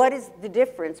at what is the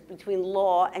difference between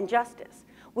law and justice.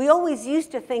 We always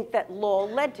used to think that law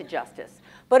led to justice.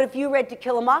 But if you read To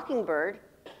Kill a Mockingbird,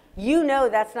 you know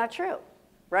that's not true,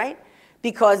 right?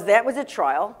 Because that was a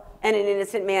trial and an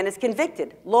innocent man is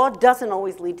convicted. Law doesn't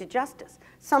always lead to justice.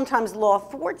 Sometimes law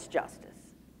thwarts justice.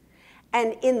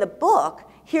 And in the book,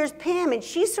 here's Pam, and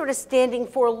she's sort of standing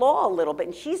for law a little bit,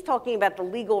 and she's talking about the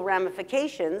legal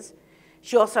ramifications.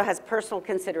 She also has personal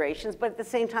considerations, but at the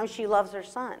same time, she loves her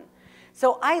son.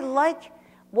 So I like,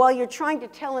 while you're trying to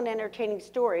tell an entertaining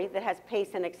story that has pace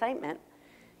and excitement,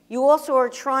 you also are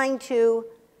trying to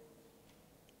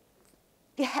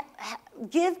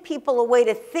give people a way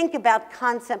to think about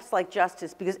concepts like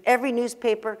justice, because every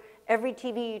newspaper, every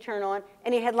TV you turn on,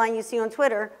 any headline you see on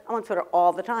Twitter, I'm on Twitter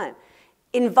all the time,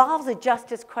 involves a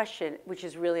justice question, which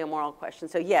is really a moral question.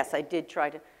 So yes, I did try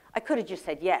to, I could have just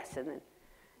said yes and then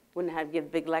wouldn't have to give a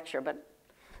big lecture, but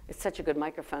it's such a good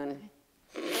microphone.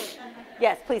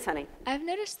 Yes, please, honey. I've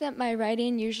noticed that my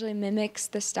writing usually mimics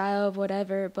the style of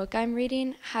whatever book I'm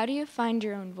reading. How do you find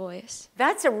your own voice?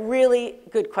 That's a really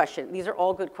good question. These are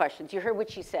all good questions. You heard what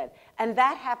she said. And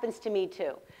that happens to me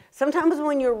too. Sometimes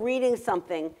when you're reading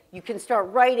something, you can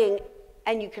start writing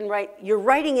and you can write, you're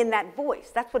writing in that voice.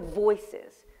 That's what voice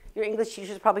is. Your English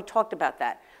teachers probably talked about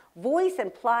that. Voice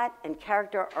and plot and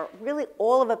character are really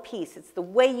all of a piece. It's the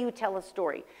way you tell a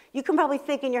story. You can probably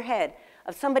think in your head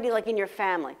of somebody like in your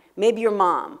family, maybe your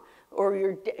mom,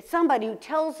 or somebody who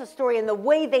tells a story in the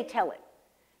way they tell it.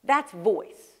 That's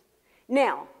voice.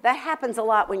 Now, that happens a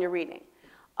lot when you're reading.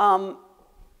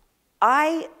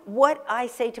 What I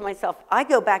say to myself, I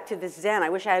go back to this Zen. I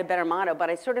wish I had a better motto, but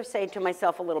I sort of say to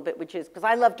myself a little bit, which is, because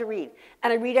I love to read,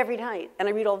 and I read every night, and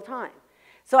I read all the time.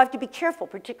 So I have to be careful,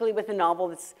 particularly with a novel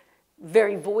that's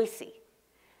very voicey.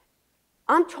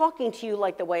 I'm talking to you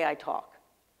like the way I talk.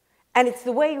 And it's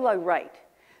the way I write.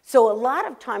 So a lot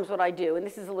of times what I do, and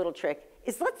this is a little trick,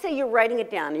 is let's say you're writing it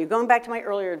down, and you're going back to my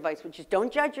earlier advice, which is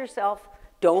don't judge yourself,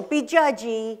 don't be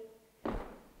judgy,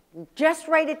 just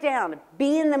write it down,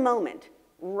 be in the moment,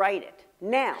 write it.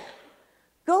 Now,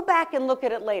 go back and look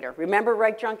at it later. Remember,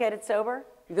 write drunk, edit sober?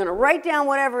 You're gonna write down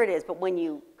whatever it is, but when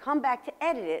you come back to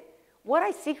edit it, what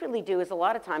I secretly do is a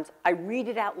lot of times I read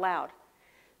it out loud.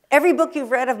 Every book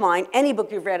you've read of mine, any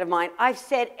book you've read of mine, I've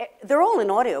said, they're all an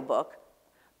audiobook,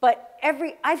 but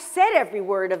I've said every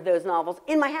word of those novels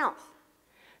in my house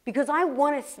because I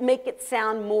want to make it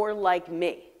sound more like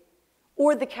me.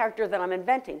 or the character that I'm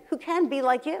inventing, who can be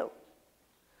like you.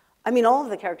 I mean, all of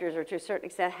the characters are to a certain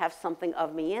extent have something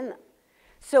of me in them.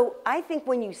 So I think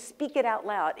when you speak it out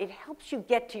loud, it helps you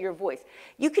get to your voice.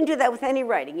 You can do that with any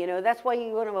writing, you know. That's why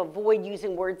you want to avoid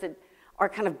using words that are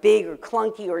kind of big or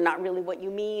clunky or not really what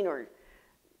you mean or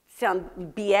sound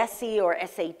BS-y or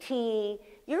SAT.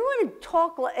 You want to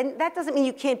talk, and that doesn't mean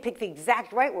you can't pick the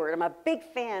exact right word. I'm a big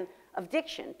fan of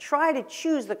diction. Try to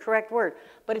choose the correct word,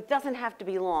 but it doesn't have to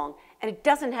be long, and it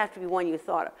doesn't have to be one you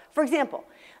thought of. For example,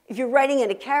 if you're writing in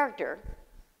a character,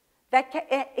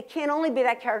 it can't only be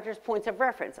that character's points of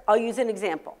reference. I'll use an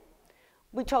example.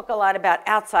 We talk a lot about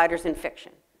outsiders in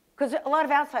fiction, because a lot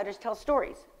of outsiders tell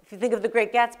stories. If you think of The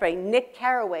Great Gatsby, Nick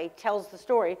Carraway tells the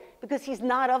story because he's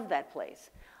not of that place.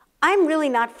 I'm really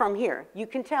not from here. You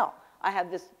can tell. I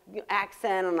have this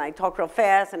accent, and I talk real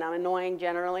fast, and I'm annoying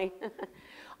generally.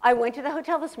 I went to the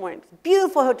hotel this morning. It's a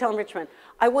beautiful hotel in Richmond.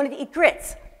 I wanted to eat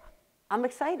grits. I'm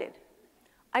excited.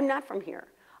 I'm not from here.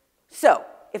 So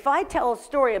if I tell a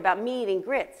story about me eating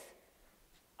grits,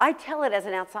 I tell it as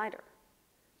an outsider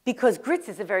because grits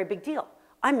is a very big deal.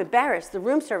 I'm embarrassed. The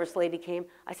room service lady came.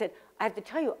 I said, I have to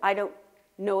tell you, I don't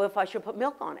know if I should put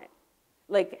milk on it.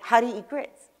 Like, how do you eat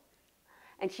grits?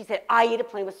 And she said, I eat it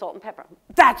plain with salt and pepper.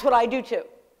 That's what I do too.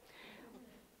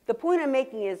 The point I'm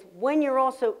making is when you're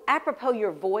also, apropos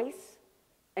your voice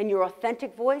and your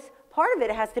authentic voice, part of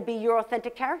it has to be your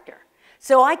authentic character.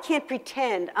 So I can't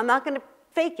pretend, I'm not going to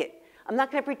fake it. I'm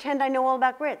not going to pretend I know all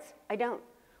about grits. I don't.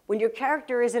 When your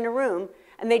character is in a room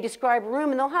and they describe a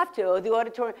room, and they'll have to, the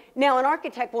auditorium. Now, an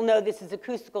architect will know this is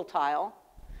acoustical tile.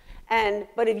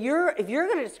 But if you're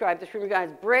going to describe this room, it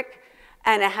has brick,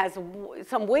 and it has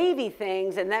some wavy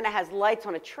things, and then it has lights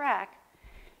on a track,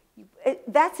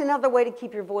 that's another way to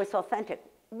keep your voice authentic.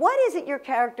 What is it your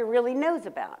character really knows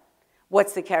about?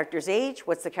 What's the character's age?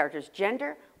 What's the character's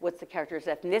gender? What's the character's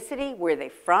ethnicity? Where are they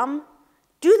from?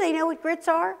 Do they know what grits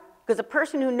are? Because a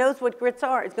person who knows what grits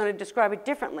are is going to describe it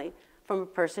differently from a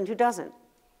person who doesn't.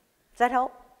 Does that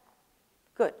help?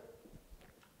 Good.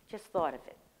 Just thought of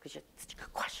it, because it's a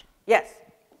good question. Yes?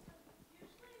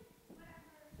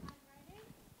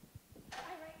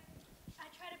 I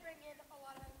try to bring in a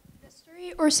lot of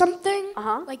mystery or something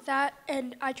like that,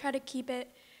 and I try to keep it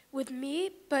with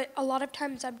me, but a lot of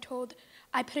times I'm told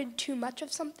I put in too much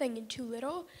of something and too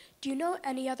little. Do you know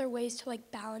any other ways to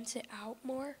like balance it out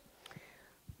more?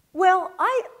 Well,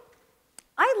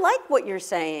 I like what you're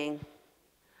saying.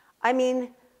 I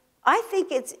mean, I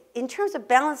think it's, in terms of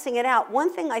balancing it out,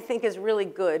 one thing I think is really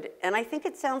good, and I think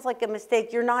it sounds like a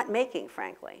mistake you're not making,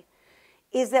 frankly,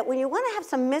 is that when you want to have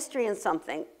some mystery in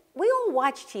something, we all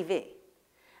watch TV.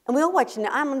 And we all watch,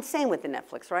 I'm the same with the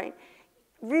Netflix, right?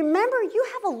 Remember,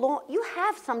 you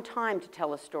have some time to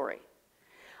tell a story.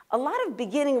 A lot of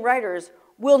beginning writers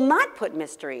will not put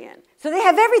mystery in. So they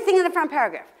have everything in the front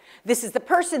paragraph. This is the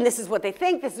person, this is what they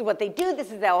think, this is what they do,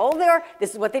 this is how old they are,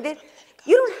 this is what they did.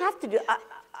 You don't have to do,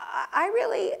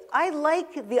 I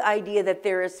like the idea that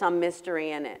there is some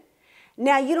mystery in it.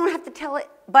 Now, you don't have to tell it,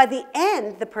 by the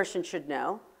end, the person should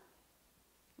know.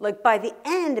 Like, by the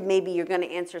end, maybe you're going to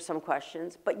answer some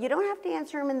questions, but you don't have to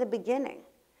answer them in the beginning.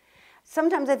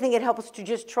 Sometimes I think it helps to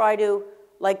just try to,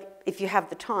 like, if you have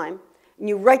the time, and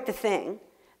you write the thing,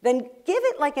 then give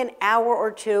it like an hour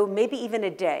or two, maybe even a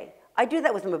day. I do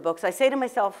that with my books. I say to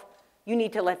myself, you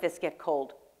need to let this get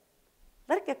cold.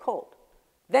 Let it get cold.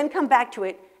 Then come back to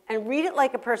it and read it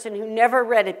like a person who never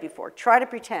read it before. Try to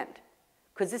pretend,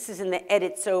 because this is in the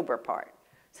edit sober part.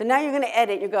 So now you're going to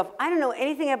edit, and you go, I don't know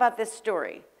anything about this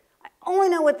story. I only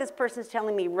know what this person's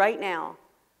telling me right now.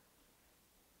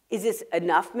 Is this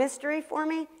enough mystery for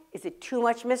me? Is it too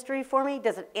much mystery for me?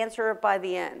 Does it answer it by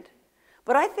the end?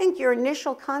 But I think your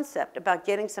initial concept about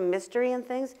getting some mystery in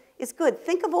things is good.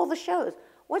 Think of all the shows.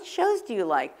 What shows do you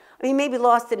like? I mean, maybe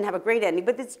Lost didn't have a great ending,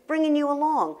 but it's bringing you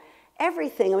along.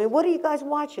 Everything. I mean, what are you guys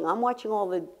watching? I'm watching all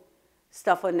the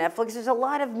stuff on Netflix. There's a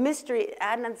lot of mystery.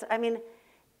 I mean,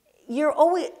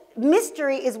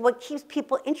 mystery is what keeps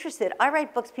people interested. I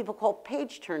write books people call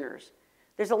page turners.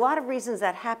 There's a lot of reasons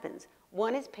that happens.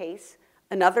 One is pace.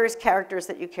 Another is characters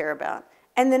that you care about.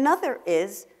 And another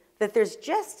is that there's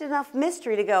just enough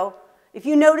mystery to go, if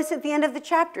you notice at the end of the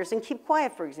chapters, and Keep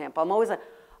Quiet, for example, I'm always like,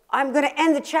 I'm going to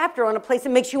end the chapter on a place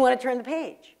that makes you want to turn the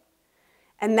page.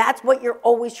 And that's what you're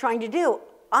always trying to do.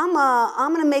 I'm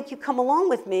going to make you come along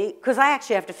with me, because I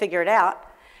actually have to figure it out.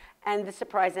 And the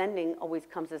surprise ending always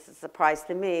comes as a surprise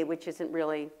to me, which isn't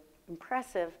really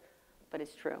impressive, but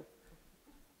it's true.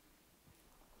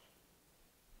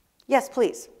 Yes,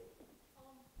 please.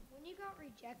 When you got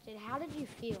rejected, how did you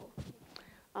feel?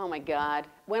 Oh my God.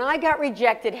 When I got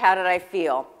rejected, how did I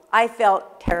feel? I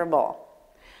felt terrible.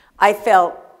 I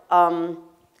felt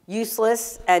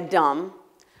useless and dumb.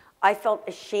 I felt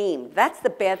ashamed. That's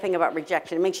the bad thing about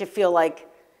rejection. It makes you feel like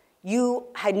you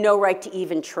had no right to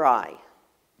even try,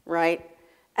 right?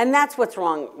 And that's what's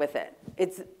wrong with it.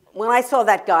 When I saw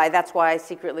that guy, that's why I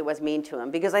secretly was mean to him,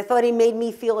 because I thought he made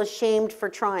me feel ashamed for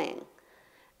trying.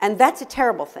 And that's a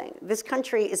terrible thing. This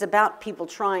country is about people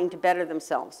trying to better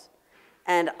themselves.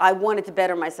 And I wanted to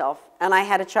better myself, and I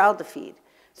had a child to feed.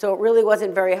 So it really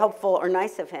wasn't very helpful or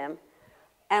nice of him.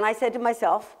 And I said to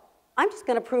myself, I'm just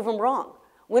going to prove him wrong.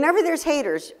 Whenever there's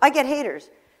haters, I get haters.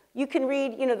 You can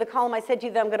read, the column I said to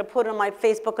you that I'm going to put on my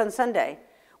Facebook on Sunday.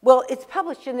 Well, it's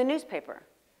published in the newspaper.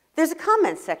 There's a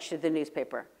comments section of the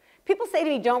newspaper. People say to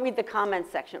me, don't read the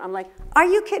comments section. I'm like, are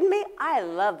you kidding me? I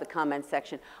love the comments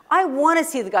section. I want to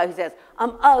see the guy who says,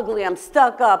 I'm ugly, I'm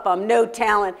stuck up, I'm no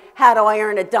talent, how do I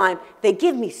earn a dime? They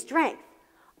give me strength.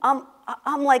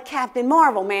 I'm like Captain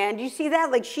Marvel, man. Do you see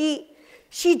that? Like she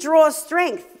draws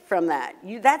strength from that.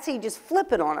 That's how you just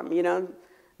flip it on him,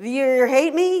 You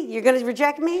hate me? You're going to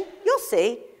reject me? You'll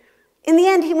see. In the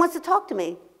end, he wants to talk to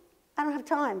me. I don't have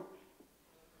time.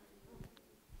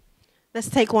 Let's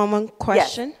take one more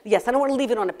question. Yes, I don't want to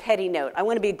leave it on a petty note. I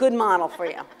want to be a good model for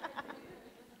you.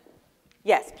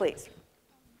 Yes, please.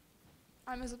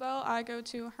 I'm Isabel. I go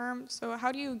to Herm. So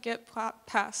how do you get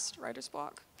past writer's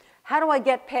block? How do I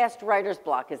get past writer's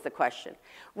block is the question.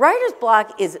 Writer's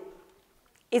block is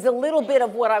a little bit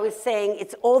of what I was saying.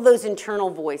 It's all those internal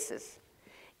voices.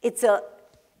 It's all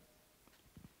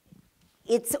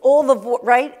the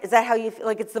right? Is that how you feel?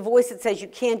 Like it's the voice that says you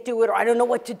can't do it, or I don't know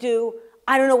what to do.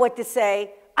 I don't know what to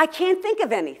say. I can't think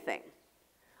of anything.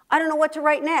 I don't know what to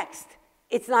write next.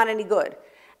 It's not any good.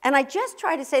 And I just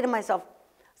try to say to myself,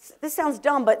 this sounds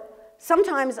dumb, but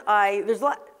sometimes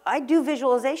I do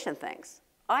visualization things.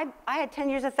 I had 10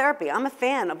 years of therapy. I'm a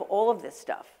fan of all of this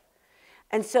stuff.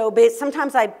 And so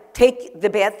sometimes I take the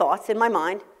bad thoughts in my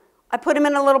mind, I put them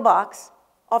in a little box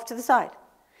off to the side.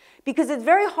 Because it's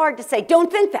very hard to say,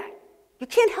 don't think that. You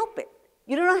can't help it.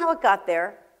 You don't know how it got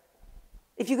there.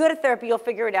 If you go to therapy, you'll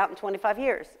figure it out in 25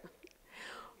 years.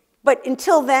 But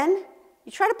until then,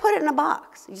 you try to put it in a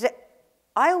box.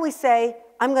 I always say,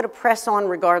 I'm going to press on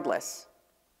regardless.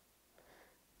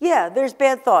 Yeah, there's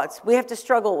bad thoughts. We have to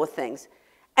struggle with things.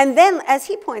 And then, as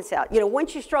he points out,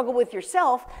 once you struggle with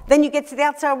yourself, then you get to the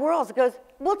outside world. It goes,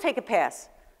 we'll take a pass.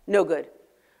 No good.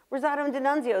 Rosato and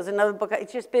D'Annunzio is another book.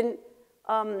 It's just been,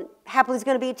 Happily is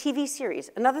going to be a TV series.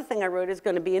 Another thing I wrote is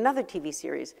going to be another TV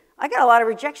series. I got a lot of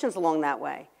rejections along that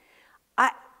way.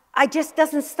 I just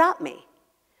doesn't stop me.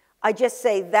 I just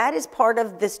say that is part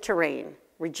of this terrain.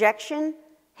 Rejection,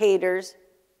 haters,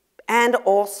 and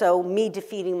also me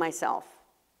defeating myself.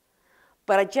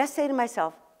 But I just say to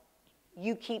myself,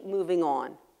 you keep moving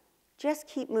on. Just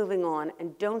keep moving on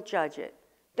and don't judge it.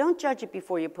 Don't judge it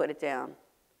before you put it down.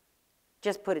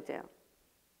 Just put it down.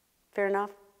 Fair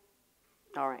enough?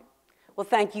 All right. Well,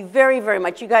 thank you very, very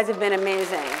much. You guys have been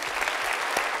amazing.